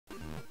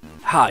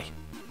Hi,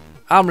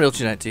 I'm Real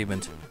Genetic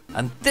Demon,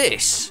 and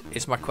this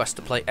is my quest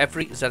to play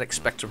every ZX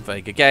Spectrum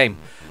Vega game.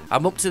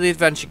 I'm up to the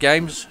adventure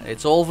games,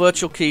 it's all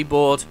virtual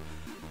keyboard,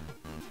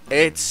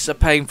 it's a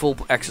painful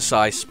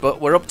exercise,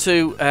 but we're up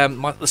to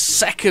the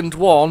second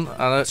one,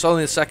 and it's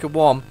only the second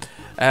one,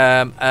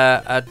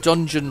 A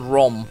Dungeon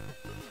Romp.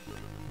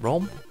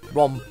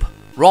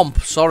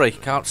 Romp, sorry,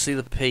 can't see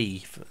the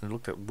P, I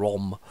looked at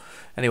ROM.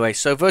 Anyway,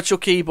 so virtual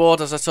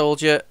keyboard, as I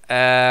told you,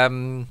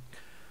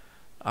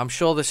 I'm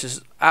sure this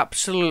is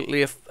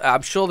absolutely.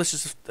 I'm sure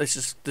this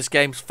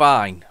game's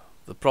fine.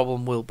 The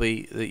problem will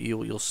be that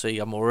you'll see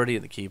I'm already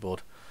in the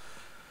keyboard.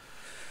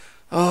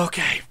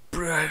 Okay,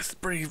 breathe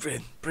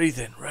in,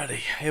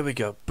 ready. Here we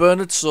go.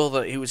 Bernard saw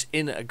that he was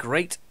in the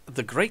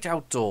great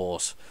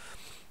outdoors.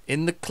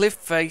 In the cliff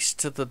face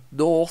to the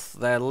north,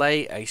 there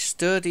lay a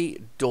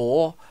sturdy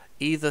door,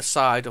 either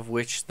side of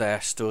which there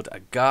stood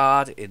a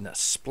guard in a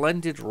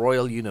splendid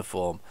royal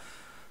uniform.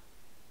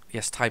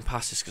 Yes, time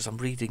passes because I'm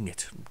reading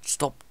it.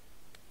 Stop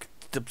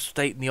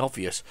stating the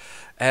obvious.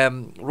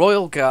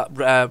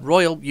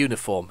 Royal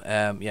uniform.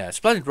 Yeah,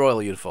 splendid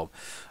royal uniform.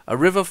 A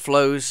river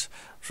flows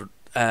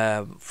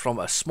from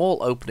a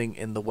small opening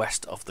in the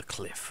west of the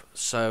cliff.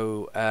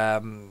 So,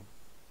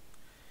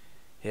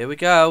 here we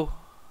go.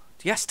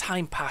 Yes,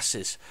 time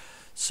passes.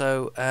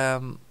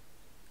 So,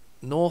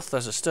 north,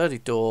 there's a sturdy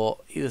door,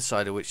 either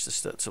side of which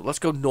so let's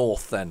go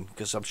north then,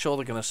 because I'm sure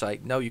they're going to say,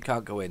 no, you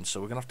can't go in,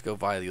 so we're going to have to go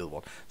via the other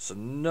one. So,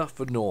 enough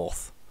for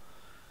north.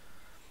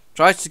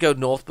 Tries to go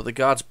north, but the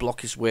guards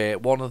block his way.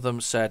 One of them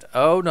said,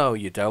 oh, no,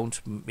 you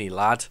don't, me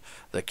lad.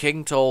 The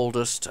king told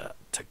us to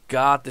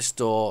guard this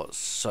door,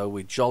 so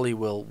we jolly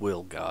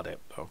will guard it.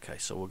 Okay,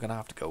 so we're going to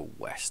have to go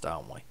west,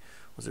 aren't we?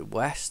 Was it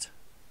west?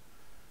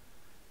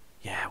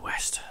 Yeah,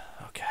 west.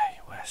 Okay,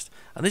 west.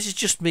 And this is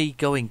just me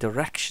going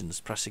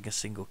directions, pressing a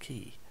single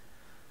key.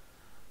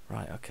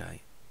 Right,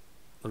 okay.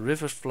 The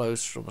river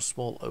flows from a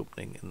small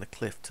opening in the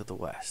cliff to the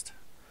west.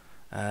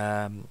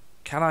 Can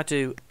I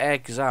do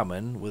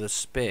examine with a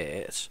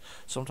space?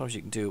 Sometimes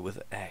you can do it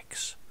with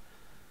X.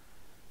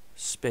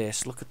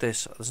 Space, look at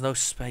this. There's no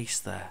space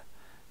there.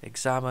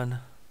 Examine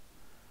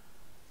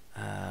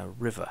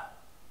river.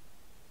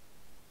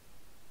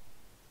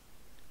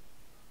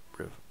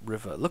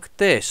 River. Look at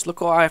this.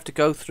 Look what I have to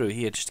go through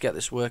here just to get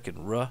this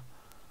working.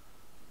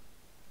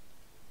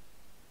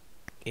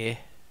 Yeah.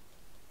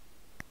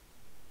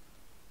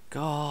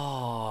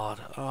 God.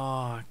 Oh,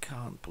 I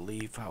can't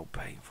believe how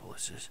painful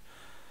this is.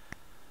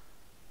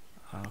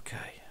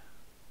 Okay.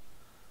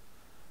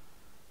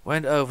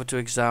 Went over to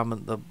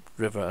examine the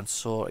river and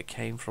saw it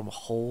came from a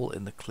hole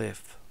in the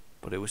cliff,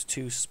 but it was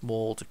too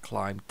small to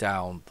climb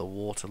down. The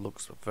water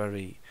looks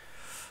very...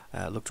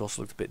 looked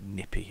a bit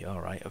nippy.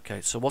 Alright,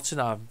 okay. So what's in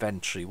our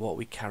inventory? What are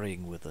we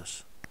carrying with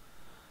us?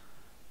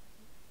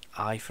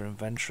 I for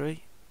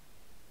inventory.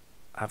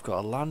 I've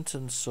got a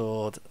lantern,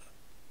 sword,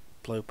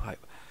 blowpipe.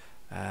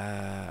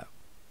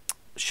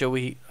 Shall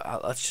we?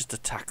 Let's just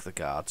attack the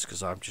guards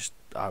because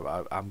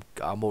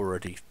I'm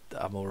already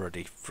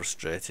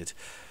frustrated.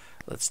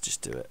 Let's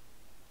just do it.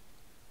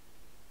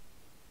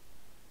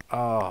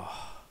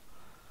 Oh,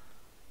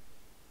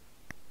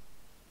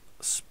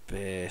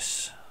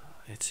 space.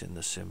 It's in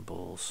the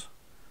symbols.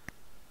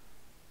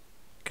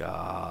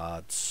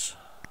 Guards.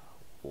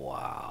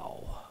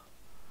 Wow.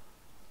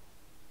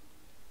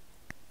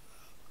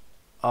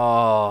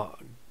 Oh,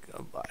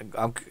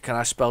 can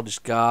I spell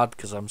just guard?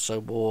 Because I'm so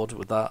bored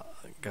with that.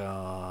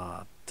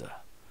 Guard.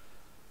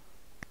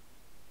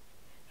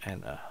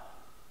 Enter.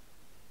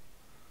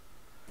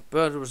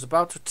 Bernard was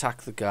about to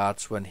attack the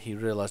guards when he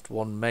realised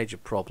one major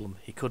problem.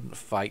 He couldn't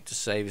fight to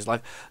save his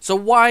life. So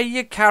why are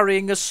you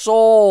carrying a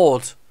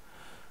sword?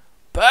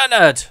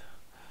 Bernard!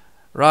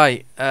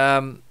 Right, I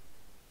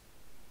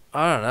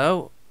don't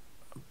know.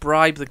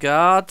 Bribe the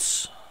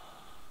guards.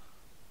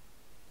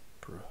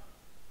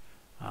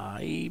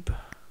 Bribe.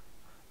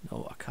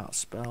 No, I can't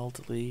spell.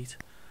 Delete.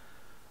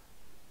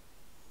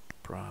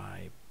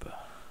 Bribe.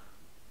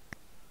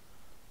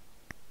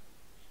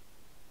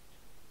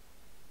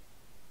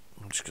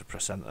 I'm just going to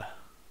press enter.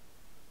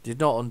 Did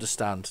not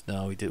understand.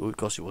 No, he did. Of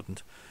course he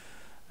wouldn't.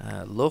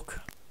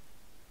 Look.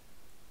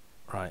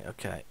 Right,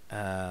 okay.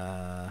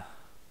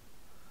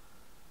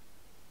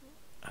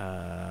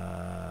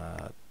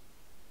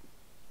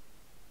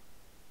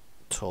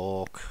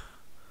 Talk.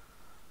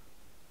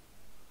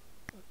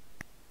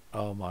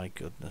 Oh my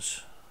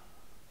goodness.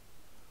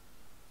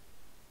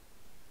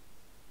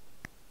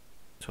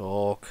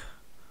 Talk.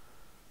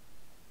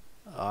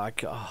 I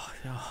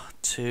got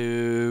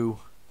two.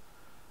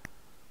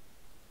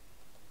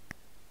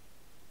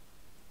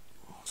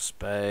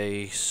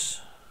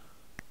 Space.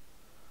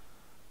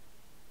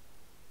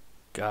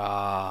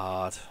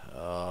 God.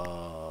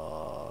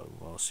 Oh,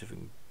 we'll see if we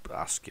can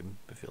ask him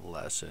if he'll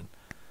let us in.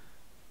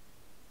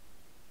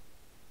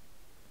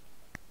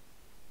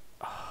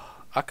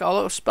 Have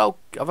I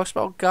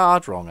spelled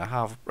guard wrong? I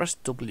have.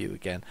 Pressed W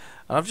again,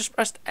 and I've just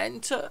pressed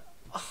enter.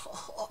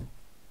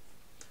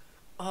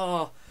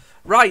 Oh,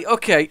 right.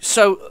 Okay.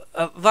 So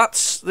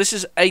this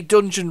is A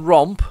Dungeon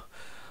Romp.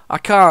 I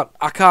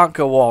can't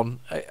go on.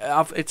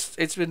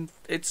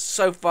 It's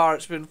so far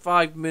it's been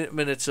 5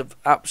 minutes of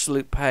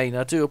absolute pain.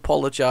 I do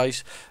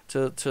apologise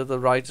to the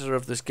writer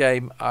of this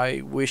game. I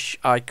wish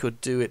I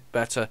could do it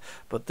better,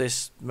 but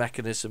this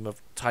mechanism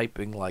of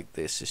typing like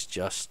this is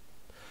just,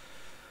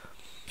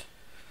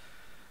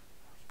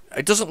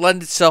 it doesn't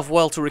lend itself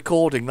well to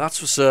recording, that's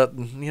for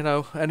certain, you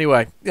know.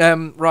 Anyway,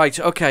 right,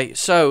 okay,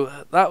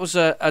 so that was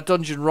a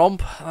Dungeon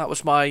Romp. That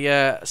was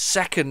my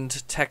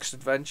second text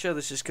adventure.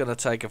 This is going to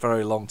take a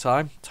very long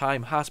time.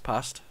 Time has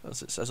passed,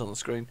 as it says on the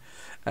screen.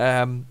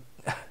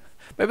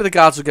 Maybe the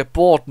guards will get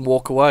bored and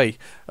walk away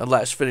and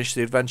let us finish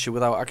the adventure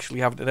without actually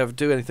having to ever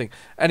do anything.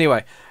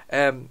 Anyway,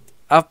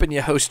 I've been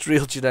your host,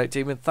 Real Genetic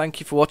Demon.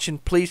 Thank you for watching.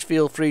 Please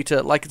feel free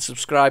to like and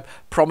subscribe.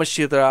 Promise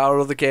you there are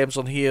other games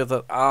on here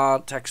that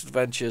aren't text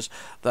adventures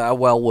that are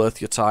well worth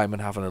your time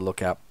and having a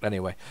look at.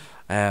 Anyway,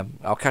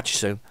 I'll catch you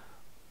soon.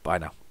 Bye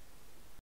now.